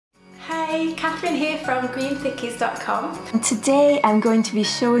Catherine here from greenthickies.com. And today I'm going to be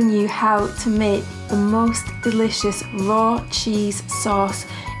showing you how to make the most delicious raw cheese sauce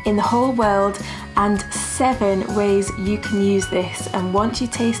in the whole world and 7 ways you can use this, and once you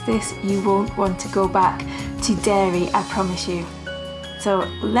taste this you won't want to go back to dairy, I promise you. So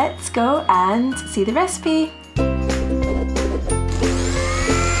let's go and see the recipe.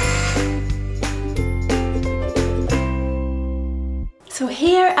 So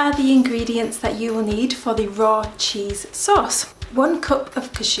here are the ingredients that you will need for the raw cheese sauce. 1 cup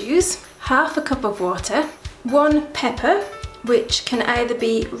of cashews, half a cup of water, 1 pepper, which can either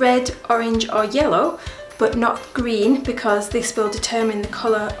be red, orange or yellow, but not green because this will determine the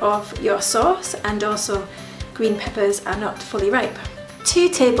colour of your sauce, and also green peppers are not fully ripe. 2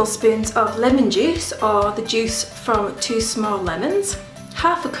 tablespoons of lemon juice, or the juice from 2 small lemons.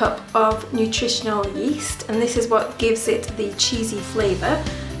 Half a cup of nutritional yeast, and this is what gives it the cheesy flavour,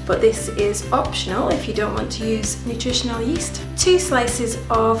 but this is optional if you don't want to use nutritional yeast. 2 slices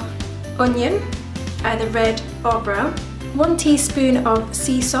of onion, either red or brown. 1 teaspoon of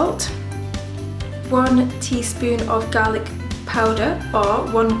sea salt. 1 teaspoon of garlic powder or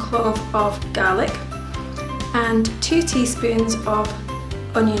 1 clove of garlic. And 2 teaspoons of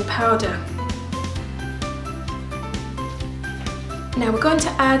onion powder. Now we're going to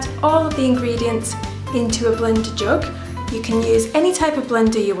add all of the ingredients into a blender jug. You can use any type of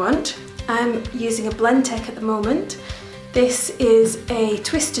blender you want. I'm using a Blendtec at the moment. This is a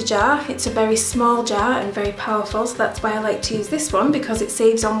twister jar. It's a very small jar and very powerful, so that's why I like to use this one, because it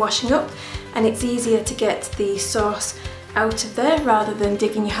saves on washing up and it's easier to get the sauce out of there rather than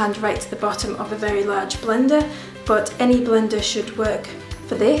digging your hand right to the bottom of a very large blender. But any blender should work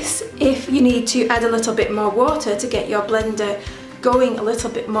for this. If you need to add a little bit more water to get your blender going a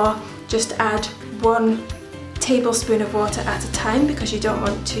little bit more, just add 1 tablespoon of water at a time, because you don't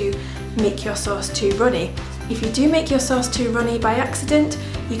want to make your sauce too runny. If you do make your sauce too runny by accident,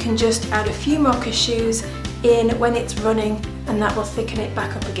 you can just add a few more cashews in when it's running and that will thicken it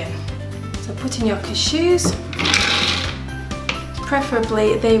back up again. So put in your cashews.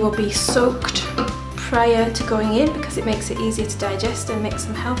 Preferably they will be soaked prior to going in because it makes it easier to digest and makes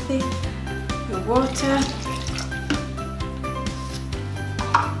them healthy. Your water.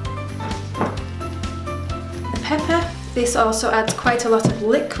 Pepper. This also adds quite a lot of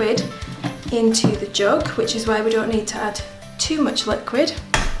liquid into the jug, which is why we don't need to add too much liquid,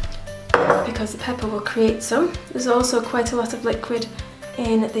 because the pepper will create some. There's also quite a lot of liquid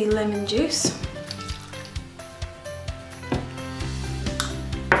in the lemon juice,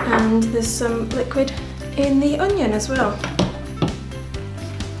 and there's some liquid in the onion as well.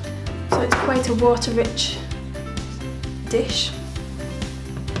 So it's quite a water-rich dish.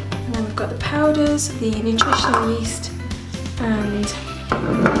 And then we've got the powders, the nutritional yeast and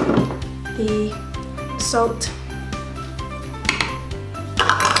the salt,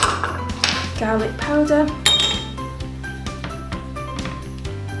 garlic powder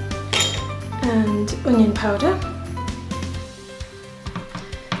and onion powder.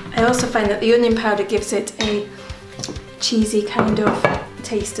 I also find that the onion powder gives it a cheesy kind of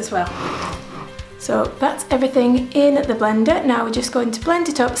taste as well. So that's everything in the blender. Now we're just going to blend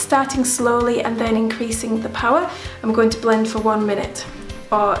it up, starting slowly and then increasing the power. I'm going to blend for 1 minute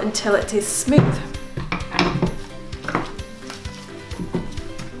or until it is smooth.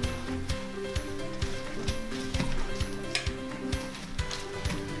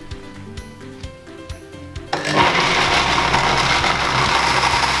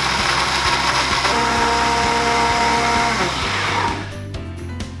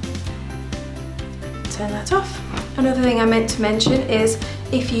 Turn that off. Another thing I meant to mention is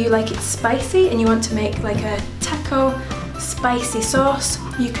if you like it spicy and you want to make like a taco spicy sauce,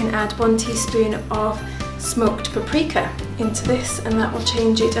 you can add 1 teaspoon of smoked paprika into this and that will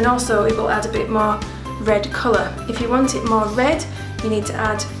change it, and also it will add a bit more red colour. If you want it more red, you need to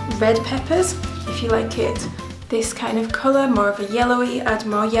add red peppers. If you like it this kind of colour, more of a yellowy, add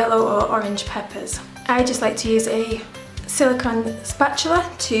more yellow or orange peppers. I just like to use a silicone spatula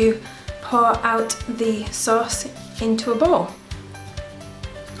to pour out the sauce into a bowl.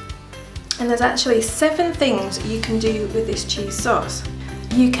 And there's actually 7 things you can do with this cheese sauce.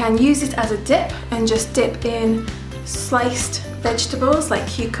 You can use it as a dip and just dip in sliced vegetables like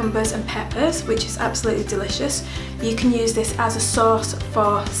cucumbers and peppers, which is absolutely delicious. You can use this as a sauce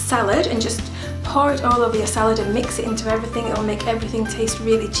for salad and just pour it all over your salad and mix it into everything. It'll make everything taste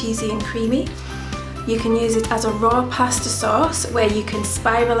really cheesy and creamy. You can use it as a raw pasta sauce where you can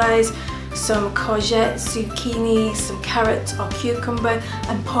spiralize some courgettes, zucchini, some carrots or cucumber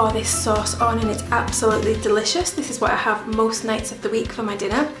and pour this sauce on, and it's absolutely delicious. This is what I have most nights of the week for my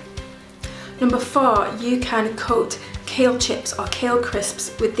dinner. Number 4, you can coat kale chips or kale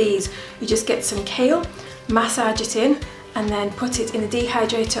crisps with these. You just get some kale, massage it in, and then put it in the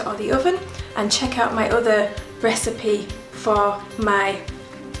dehydrator or the oven, and check out my other recipe for my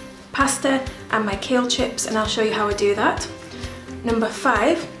pasta and my kale chips, and I'll show you how I do that. Number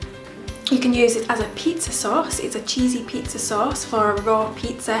 5, you can use it as a pizza sauce. It's a cheesy pizza sauce for a raw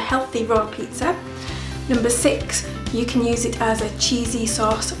pizza, healthy raw pizza. Number 6, you can use it as a cheesy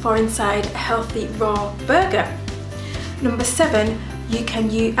sauce for inside a healthy raw burger. Number 7, you can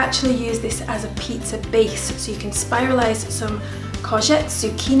actually use this as a pizza base. So you can spiralize some courgettes,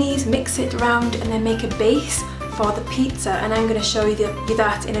 zucchinis, mix it around, and then make a base for the pizza. And I'm going to show you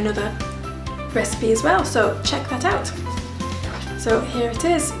that in another recipe as well, so check that out. So here it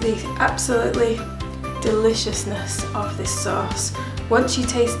is, the absolutely deliciousness of this sauce. Once you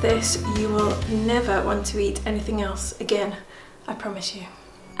taste this, you will never want to eat anything else again, I promise you.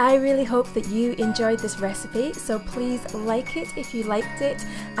 I really hope that you enjoyed this recipe, so please like it if you liked it,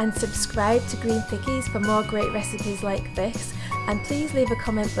 and subscribe to Green Thickies for more great recipes like this. And please leave a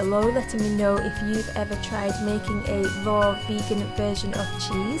comment below letting me know if you've ever tried making a raw vegan version of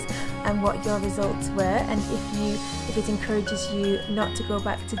cheese and what your results were, and if it encourages you not to go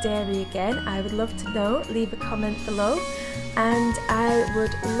back to dairy again. I would love to know. Leave a comment below. And I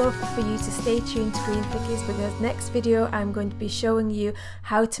would love for you to stay tuned to Green Thickies, because next video I'm going to be showing you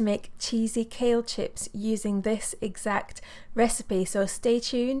how to make cheesy kale chips using this exact recipe. So stay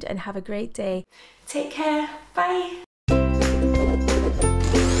tuned and have a great day. Take care, bye!